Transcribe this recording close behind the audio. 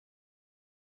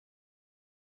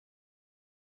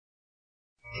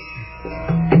Vandeham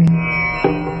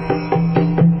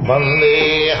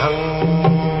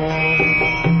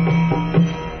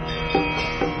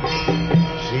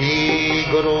Sri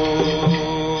Guru.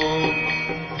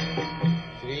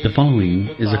 The following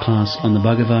is a class on the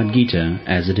Bhagavad Gita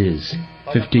as it is,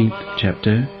 15th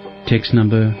chapter, text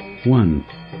number 1,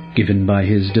 given by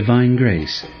His Divine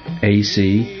Grace,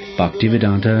 A.C.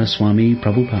 Bhaktivedanta Swami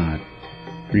Prabhupada,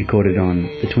 recorded on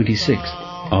the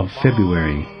 26th of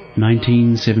February,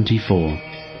 1974,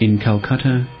 in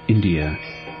Calcutta, India.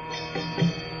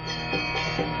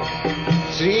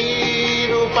 Sri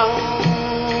Rupam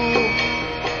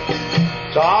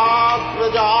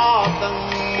Chakrajatam.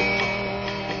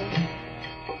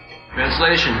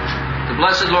 Translation. The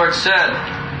Blessed Lord said,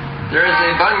 "There is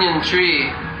a banyan tree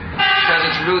which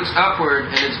has its roots upward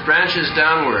and its branches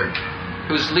downward,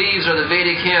 whose leaves are the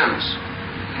Vedic hymns.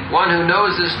 One who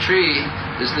knows this tree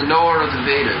is the knower of the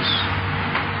Vedas."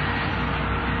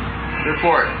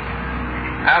 Report.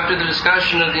 After the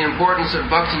discussion of the importance of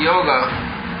Bhakti Yoga,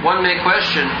 one may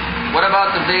question, what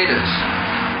about the Vedas?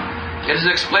 It is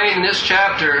explained in this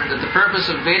chapter that the purpose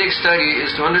of Vedic study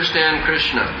is to understand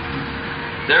Krishna.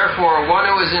 Therefore, one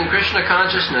who is in Krishna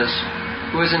consciousness,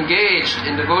 who is engaged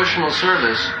in devotional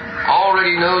service,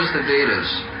 already knows the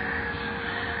Vedas.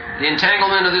 The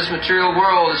entanglement of this material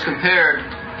world is compared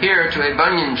here to a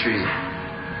banyan tree.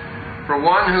 For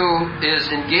one who is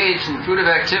engaged in fruitive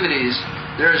activities,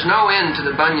 there is no end to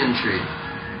the banyan tree.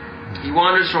 He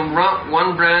wanders from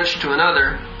one branch to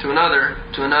another, to another,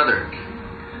 to another.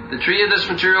 The tree of this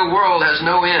material world has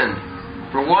no end.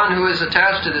 For one who is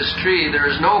attached to this tree, there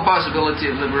is no possibility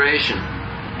of liberation.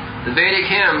 The Vedic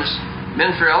hymns,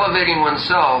 meant for elevating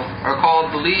oneself, are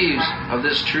called the leaves of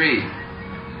this tree.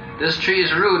 This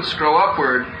tree's roots grow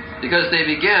upward because they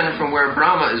begin from where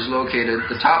Brahma is located,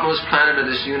 the topmost planet of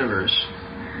this universe.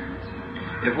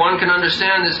 If one can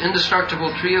understand this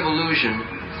indestructible tree of illusion,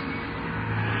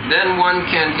 then one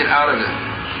can get out of it.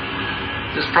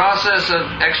 This process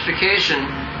of extrication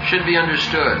should be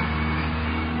understood.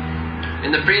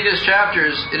 In the previous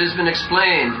chapters, it has been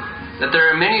explained that there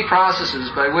are many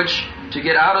processes by which to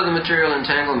get out of the material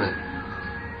entanglement.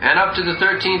 And up to the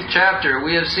 13th chapter,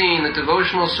 we have seen that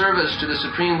devotional service to the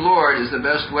Supreme Lord is the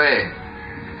best way.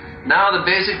 Now the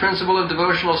basic principle of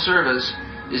devotional service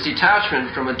is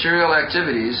detachment from material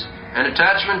activities and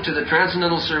attachment to the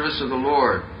transcendental service of the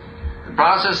Lord. The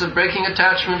process of breaking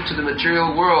attachment to the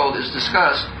material world is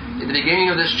discussed in the beginning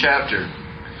of this chapter.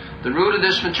 The root of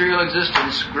this material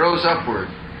existence grows upward.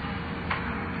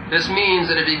 This means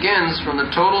that it begins from the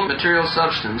total material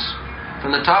substance,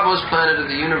 from the topmost planet of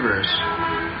the universe.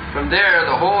 From there,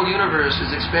 the whole universe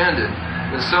is expanded,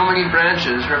 with so many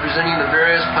branches representing the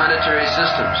various planetary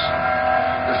systems.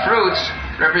 The fruits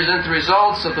represent the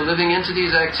results of the living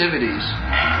entity's activities,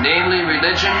 namely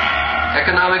religion,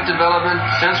 economic development,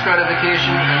 sense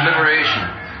gratification, and liberation.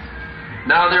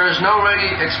 Now, there is no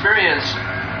ready experience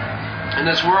in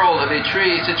this world of a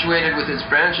tree situated with its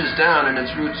branches down and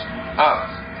its roots up.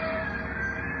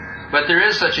 But there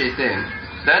is such a thing.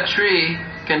 That tree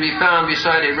can be found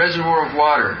beside a reservoir of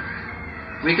water.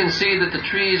 We can see that the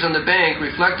trees on the bank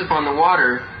reflect upon the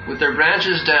water with their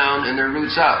branches down and their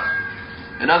roots up.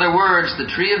 In other words, the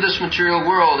tree of this material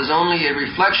world is only a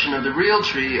reflection of the real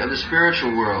tree of the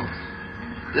spiritual world.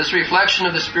 This reflection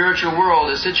of the spiritual world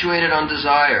is situated on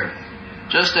desire,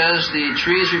 just as the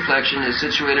tree's reflection is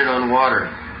situated on water.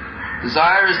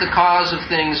 Desire is the cause of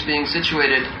things being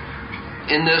situated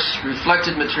in this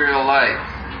reflected material light.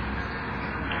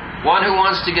 One who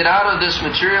wants to get out of this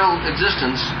material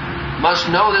existence must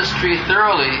know this tree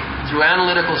thoroughly through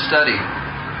analytical study.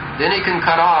 Then he can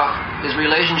cut off his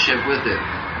relationship with it.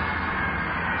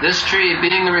 This tree,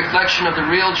 being the reflection of the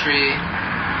real tree,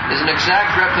 is an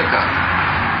exact replica.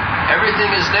 Everything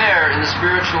is there in the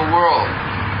spiritual world.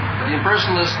 The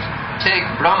impersonalists take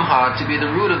Brahma to be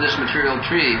the root of this material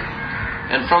tree,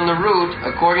 and from the root,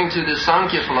 according to the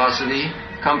Sankhya philosophy,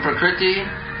 come Prakriti,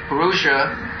 Purusha,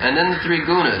 and then the three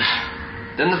gunas,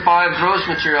 then the five gross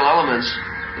material elements,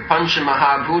 the Pancha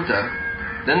Mahabhuta,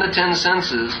 then the 10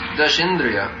 senses,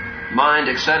 Dashindriya, mind,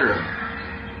 etc.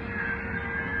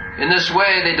 In this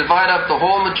way, they divide up the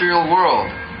whole material world.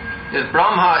 If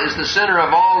Brahma is the center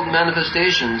of all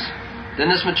manifestations, then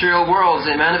this material world is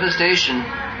a manifestation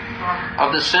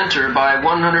of the center by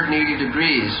 180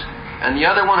 degrees, and the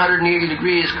other 180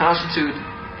 degrees constitute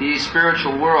the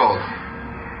spiritual world.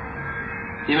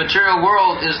 The material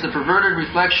world is the perverted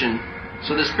reflection,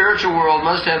 so the spiritual world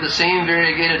must have the same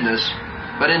variegatedness,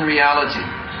 but in reality.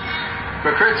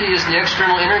 Prakriti is the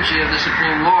external energy of the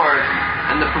Supreme Lord,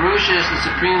 and the Purusha is the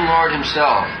Supreme Lord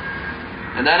Himself.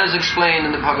 And that is explained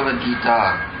in the Bhagavad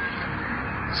Gita.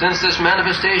 Since this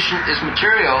manifestation is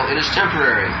material, it is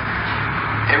temporary.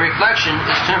 A reflection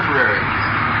is temporary,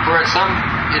 for it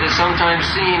is sometimes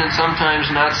seen and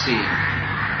sometimes not seen.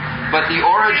 But the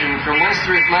origin from whence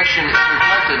the reflection is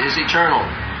reflected is eternal.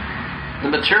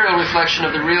 The material reflection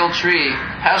of the real tree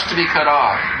has to be cut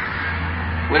off.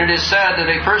 When it is said that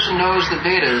a person knows the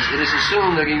Vedas, it is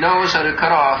assumed that he knows how to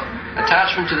cut off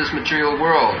attachment to this material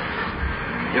world.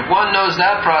 If one knows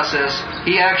that process,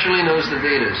 he actually knows the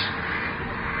Vedas.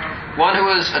 One who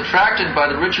is attracted by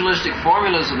the ritualistic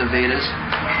formulas of the Vedas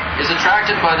is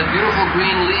attracted by the beautiful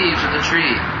green leaves of the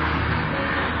tree.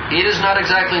 He does not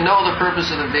exactly know the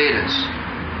purpose of the Vedas.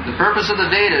 The purpose of the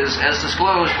Vedas, as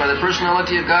disclosed by the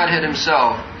personality of Godhead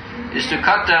himself, is to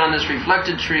cut down this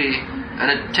reflected tree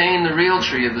and attain the real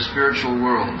tree of the spiritual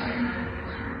world.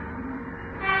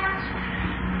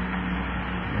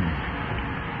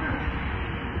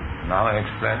 Now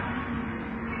explain.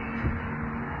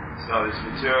 So this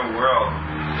material world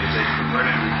is a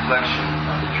perverted reflection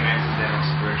of the transcendental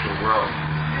spiritual world.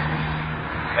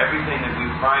 Everything that we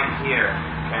find here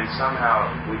can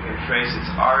somehow, we can trace its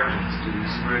origins to the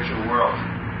spiritual world.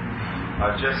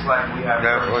 Just like we have...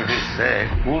 Therefore it is said,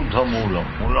 Urdhva Moolam.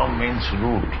 Moolam means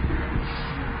root.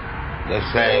 They're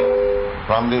saying,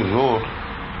 from the root,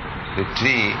 the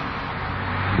tree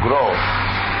grows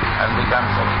and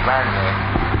becomes expanded.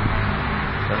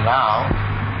 So now,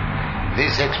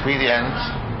 this experience,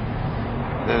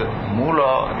 the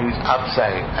moola is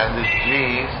upside and the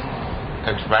tree is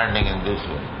expanding in this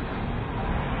way.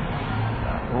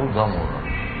 Urdhva moola.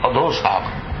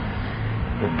 Adhosaka.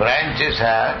 The branches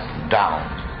are down.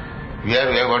 Here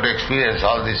we have got to experience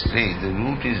all these trees. The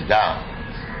root is down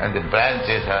and the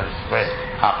branches are spread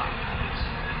up.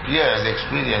 Here the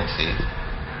experience is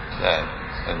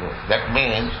that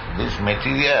means this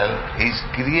material is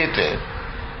created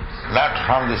not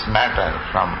from this matter,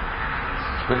 from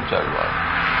spiritual world.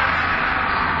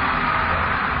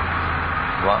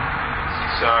 What?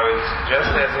 So it's just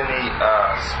as in the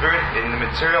spirit, in the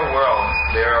material world,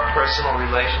 there are personal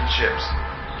relationships.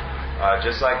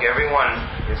 Just like everyone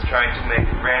is trying to make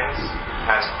friends,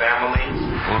 has families.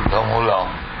 Urdhva moolam.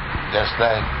 Just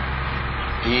like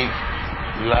if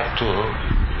you have to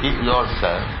keep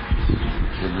yourself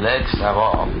with legs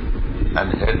above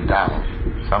and head down,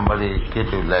 somebody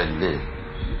keep you like this,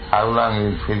 how long you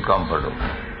will feel comfortable?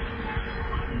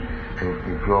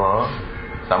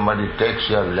 If somebody takes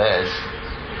your legs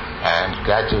and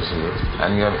catches you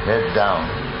and your head down,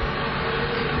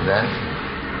 then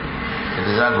it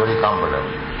is not very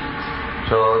comfortable.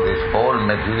 So this whole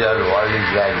material world is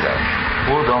like that.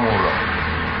 Urdhva moolam.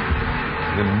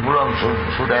 The moolam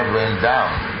should have went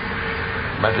down,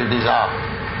 but it is up.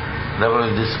 Therefore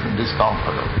it is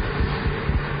discomfortable.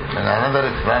 And another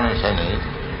explanation is,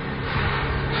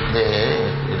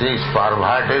 it is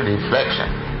perverted reflection.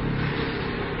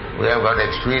 We have got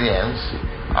experience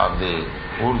of the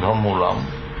Urdhva moolam.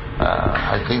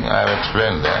 I think I have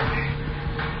explained that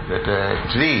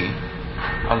a tree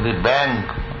on the bank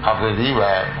of a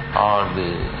river or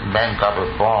the bank of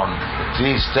a pond, the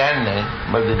tree is standing,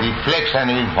 but the reflection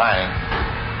you will find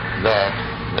that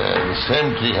the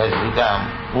same tree has become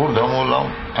Urdhva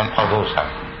moolam and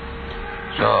Adhosaka.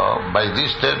 So, by this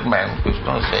statement,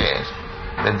 Krishna says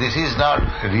that this is not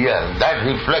real. That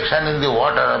reflection in the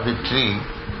water of the tree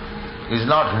is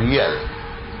not real.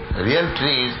 Real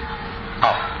tree is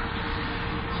up.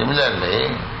 Similarly,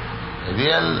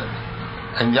 real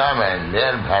enjoyment,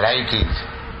 their varieties,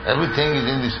 everything is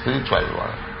in the spiritual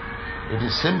world. It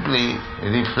is simply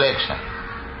reflection.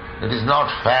 It is not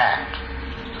fact.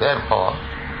 Therefore,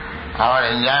 our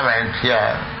enjoyment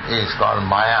here is called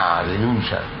maya,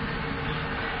 illusion.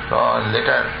 So in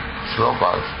later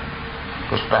slokas,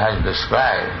 Krishna has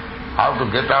described how to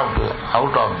get out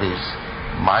of this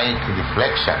mic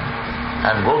reflection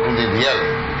and go to the real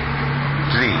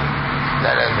tree.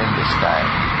 That has been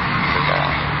described.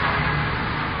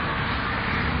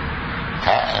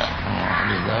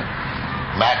 What is that?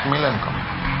 Macmillan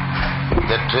Company,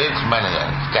 the trades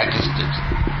manager, statistics.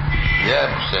 They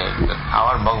have said that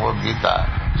our Bhagavad Gita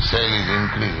sale is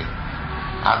increasing,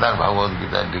 other Bhagavad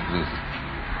Gita decreasing.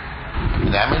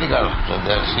 In America also,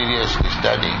 they are seriously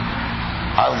studying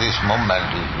how this movement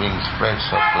is being spread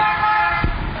so quickly.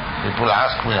 People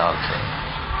ask me also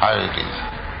how it is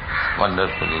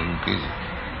wonderfully increasing.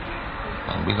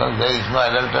 And because there is no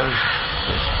adulteration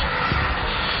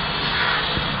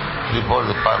before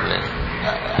the public.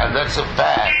 And that's a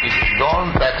fact. If you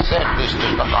don't accept this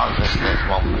Krishna consciousness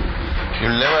movement,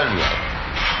 you'll never be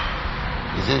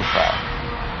happy. This is fact.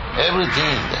 Everything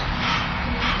is there.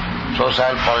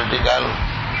 Social, political,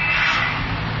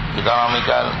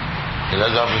 economical,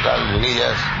 philosophical,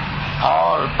 religious,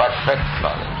 all perfect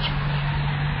knowledge.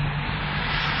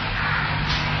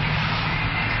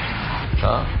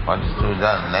 So, what is to be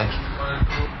done next?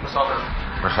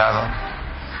 Prasadam.